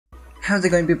How's it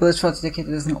going, people? It's FrostZTech. This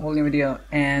is an all new video,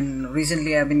 and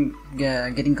recently I've been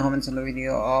getting comments on the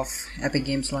video of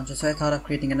EpicGamesLauncher, so I thought of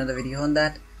creating another video on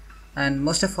that. And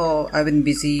most of all, I've been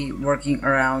busy working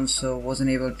around, so wasn't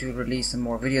able to release some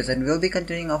more videos, and we'll be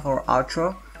continuing off our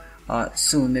outro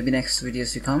soon, maybe next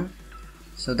videos to come.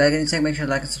 So that being said, make sure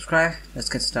to like and subscribe. Let's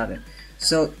get started.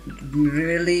 So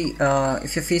really,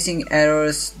 if you're facing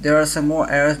errors, there are some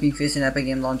more errors being faced in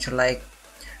EpicGamesLauncher, like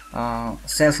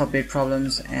self-update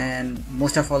problems, and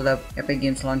most of all the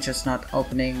EpicGamesLauncher is not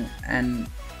opening, and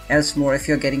else more. If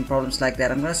you're getting problems like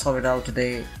that, I'm going to solve it out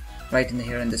today right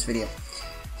here in this video.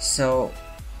 So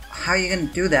how you can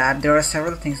do that, there are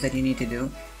several things that you need to do.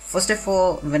 First of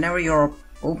all, whenever you're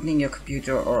opening your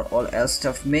computer or all else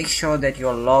stuff, make sure that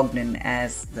you're logged in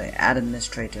as the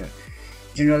administrator.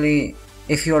 Generally,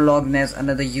 if you're logged in as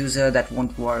another user, that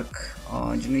won't work.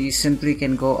 Generally, you simply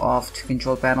can go off to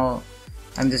control panel.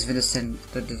 This video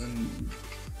that doesn't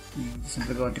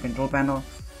simply go into control panel,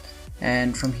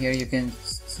 and from here you can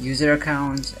user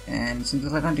account and simply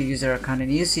click onto user account,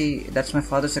 and you see that's my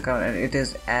father's account and it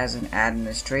is as an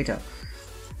administrator.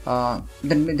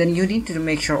 Then you need to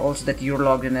make sure also that you're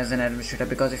logged in as an administrator,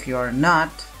 because if you are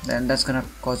not, then that's gonna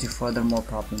cause you further more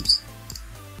problems.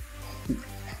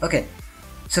 Okay,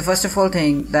 so first of all,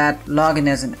 that log in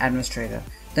as an administrator.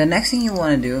 The next thing you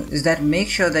want to do is that make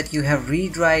sure that you have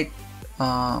read-write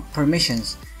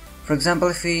permissions. For example,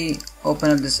 if we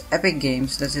open up this Epic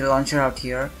Games, let's say launcher out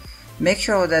here, make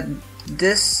sure that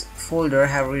this folder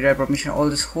have read-write permission,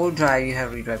 or this whole drive you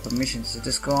have read-write permissions. So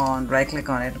just go on, right click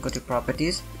on it, go to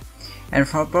properties, and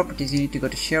for properties you need to go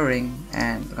to sharing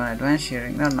and click on advanced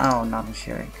sharing. No, not on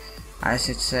sharing, I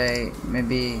should say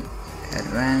maybe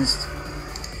advanced.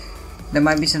 There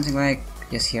might be something like,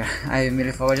 yes, here I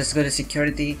immediately forward. Just go to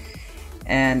security,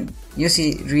 and you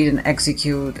see read and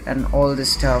execute and all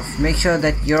this stuff. Make sure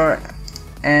that you're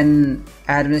an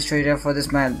administrator for this.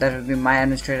 That will be my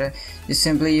administrator. Just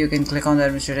simply you can click on the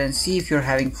administrator and see if you're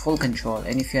having full control,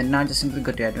 and if you're not, just simply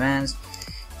go to advanced,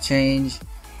 change,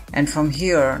 and from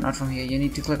here, not from here, you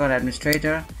need to click on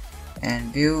administrator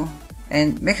and view,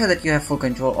 and make sure that you have full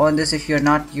control on this. If you're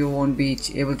not, you won't be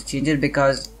able to change it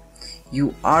because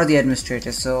you are the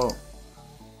administrator, so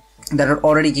that will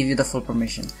already give you the full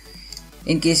permission.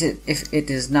 In case if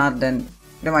it is not, then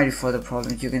there might be further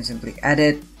problems. You can simply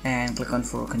edit and click on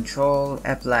full control,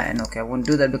 apply, and okay. I won't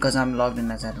do that because I'm logged in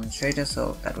as administrator,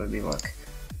 so that will be work.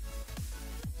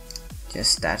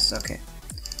 Just that's okay.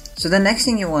 So the next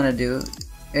thing you want to do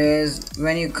is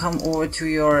when you come over to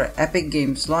your Epic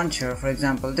Games Launcher, for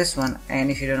example this one, and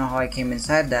if you don't know how I came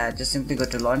inside that, just simply go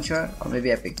to launcher, or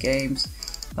maybe Epic Games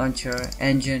Launcher,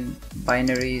 engine,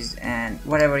 binaries, and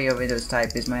whatever your Windows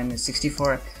type is. Mine is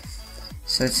 64.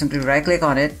 So simply right click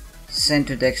on it, send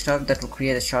to desktop. That will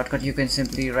create a shortcut. You can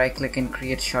simply right click and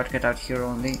create a shortcut out here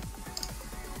only,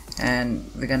 and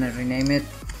we're gonna rename it,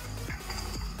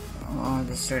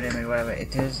 just rename it whatever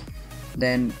it is.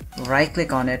 Then right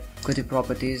click on it, go to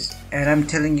properties, and I'm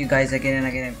telling you guys again and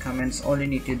again in comments, all you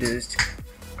need to do is to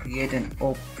create an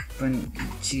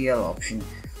OpenGL option.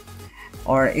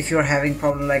 Or if you're having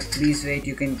problem like please wait,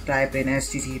 you can type in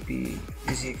http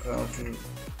is equal to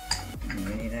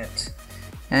mininet,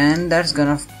 and that's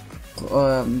gonna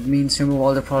means remove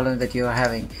all the problems that you are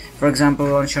having. For example,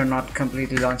 launcher not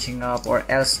completely launching up or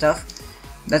else stuff,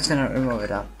 that's gonna remove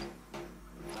it up.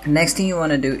 Next thing you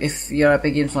want to do, if your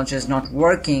Epic Games Launcher is not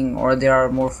working, or there are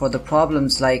more further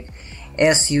problems like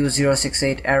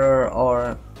SU068 error,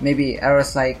 or maybe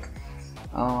errors like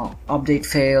update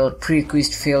failed,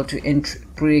 prerequisites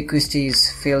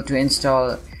failed to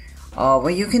install,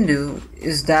 what you can do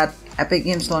is that Epic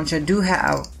Games Launcher do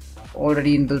have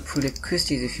already inbuilt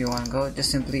prerequisites. If you want to go, just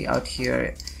simply out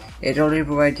here, it already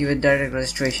provides you with Directx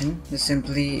registration. Just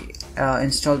simply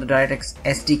install the Directx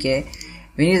SDK.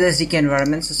 We need the SDK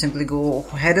environment, so simply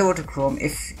head over to Chrome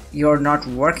if you're not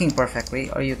working perfectly,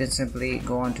 or you can simply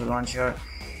go onto launcher,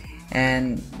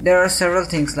 and there are several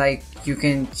things like you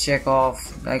can check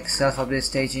off like self-update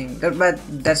staging, but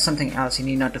that's something else you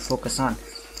need not to focus on.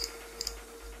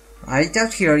 Right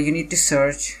out here you need to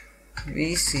search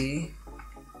VC,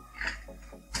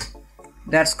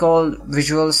 that's called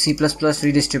Visual C++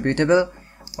 Redistributable,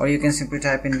 or you can simply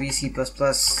type in VC++,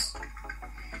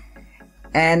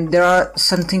 and there are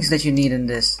some things that you need in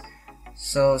this.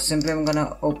 So simply I'm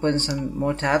gonna open some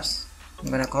more tabs, I'm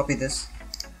gonna copy this,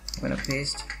 I'm gonna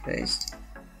paste.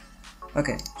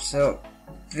 Okay, so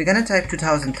we're gonna type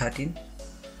 2013,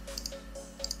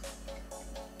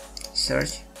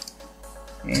 search,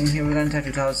 and here we're gonna type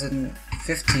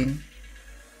 2015,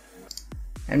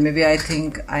 and maybe I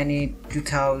think I need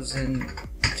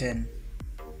 2010.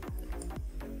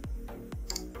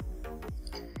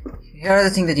 here are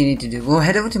the things that you need to do. Go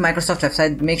head over to Microsoft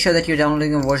website, make sure that you're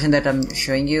downloading a version that I'm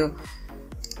showing you,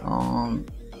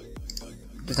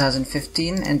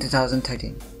 2015 and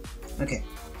 2013. Okay,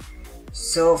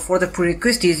 so for the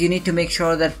prerequisites, you need to make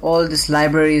sure that all these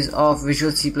libraries of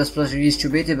Visual C++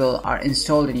 redistributable are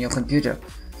installed in your computer.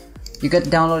 You get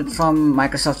downloaded from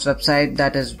Microsoft's website,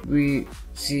 that is VC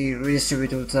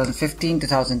redistributable 2015,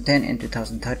 2010 and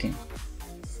 2013.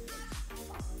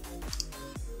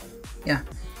 Yeah,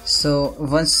 so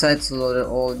once that's loaded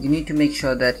all, you need to make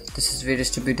sure that this is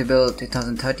redistributable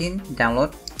 2013,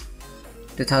 download,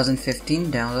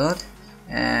 2015, download,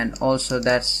 and also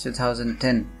that's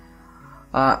 2010.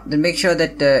 Then make sure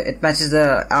that it matches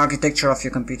the architecture of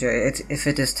your computer. If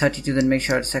it is 32, then make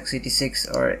sure it's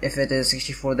x86, or if it is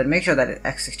 64, then make sure that it's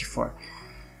x64.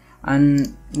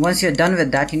 And once you're done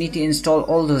with that, you need to install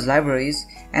all those libraries,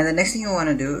 and the next thing you want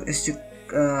to do is to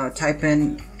type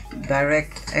in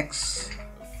Directx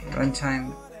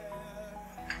runtime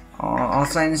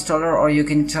offline installer, or you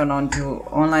can turn on to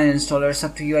online installer. It's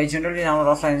up to you. I generally download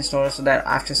offline installer so that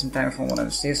after some time, if I want to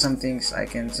save some things, I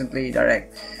can simply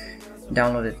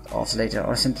download it off later,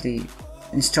 or simply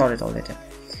install it all later.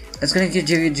 It's going to give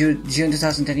you June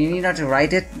 2010. You need not to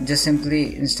write it, just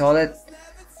simply install it.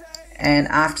 And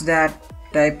after that,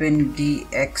 type in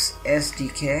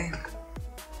DXSDK.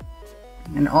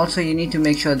 And also you need to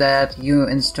make sure that you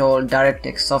install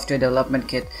Directx software development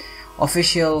kit,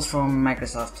 official from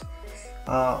Microsoft.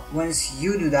 Once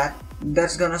you do that,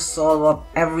 that's gonna solve up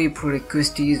every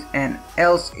prerequisites and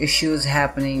else issues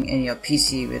happening in your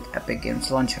PC with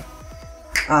EpicGamesLauncher.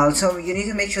 So you need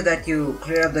to make sure that you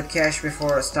clear up the cache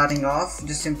before starting off.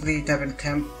 Just simply type in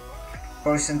temp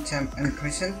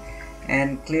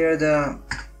and clear the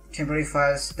temporary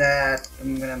files that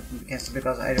I'm gonna cancel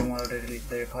because I don't want to delete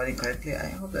the recording correctly. I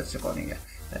hope that's recording. Yeah,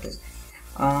 that is.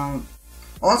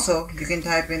 Also, you can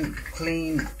type in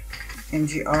clean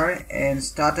mgr and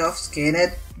start off, scan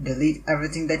it, delete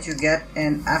everything that you get,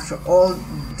 and after all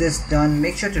this done,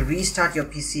 make sure to restart your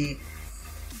PC.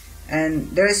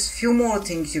 And there's few more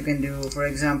things you can do. For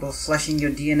example, flushing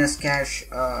your DNS cache.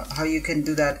 How you can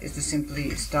do that is to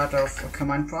simply start off a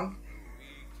command prompt.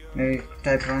 Maybe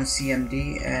type run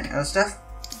cmd and other stuff,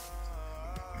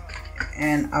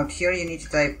 and out here you need to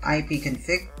type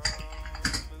ipconfig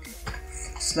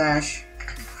 /flush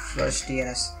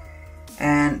DNS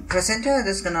and press enter.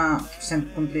 This is gonna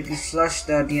completely flush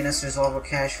the DNS resolver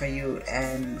cache for you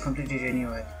and completely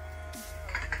renew it.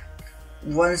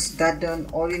 Once that's done,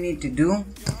 all you need to do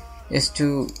is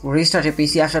to restart your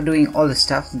PC. After doing all this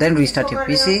stuff, then restart your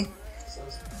PC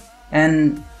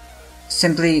and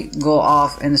simply go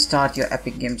off and start your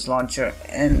EpicGamesLauncher,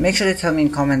 and make sure to tell me in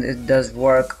comments if it does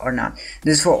work or not.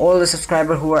 This is for all the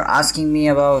subscribers who are asking me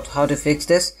about how to fix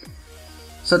this.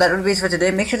 So that would be it for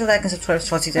today. Make sure to like and subscribe to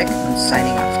FrostZTech. I'm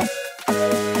signing out.